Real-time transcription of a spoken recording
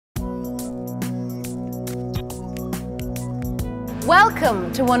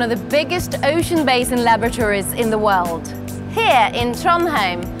Welcome to one of the biggest ocean basin laboratories in the world. Here in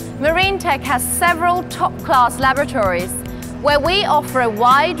Trondheim, MARINTEK has several top-class laboratories where we offer a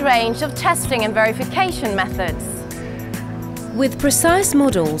wide range of testing and verification methods. With precise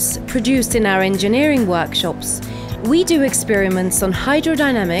models produced in our engineering workshops, we do experiments on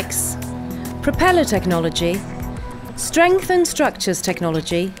hydrodynamics, propeller technology, strength and structures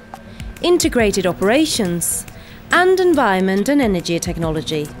technology, integrated operations, and environment and energy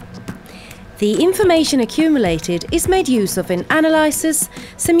technology. The information accumulated is made use of in analysis,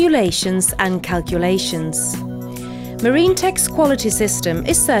 simulations and calculations. MARINTEK's quality system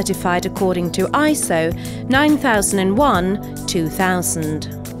is certified according to ISO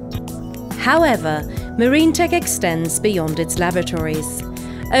 9001-2000. However, MARINTEK extends beyond its laboratories.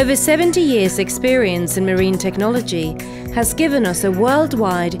 Over 70 years' experience in marine technology has given us a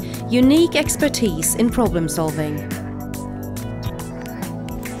worldwide, unique expertise in problem solving.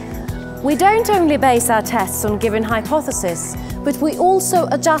 We don't only base our tests on given hypotheses, but we also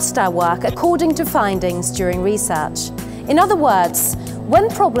adjust our work according to findings during research. In other words, when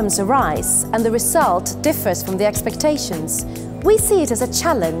problems arise and the result differs from the expectations, we see it as a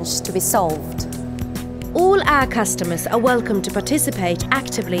challenge to be solved. All our customers are welcome to participate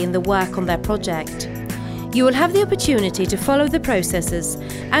actively in the work on their project. You will have the opportunity to follow the processes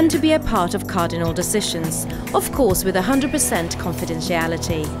and to be a part of cardinal decisions, of course with 100%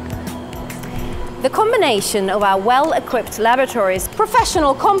 confidentiality. The combination of our well-equipped laboratories,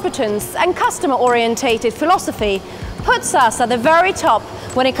 professional competence and customer-orientated philosophy puts us at the very top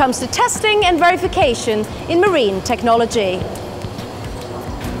when it comes to testing and verification in marine technology.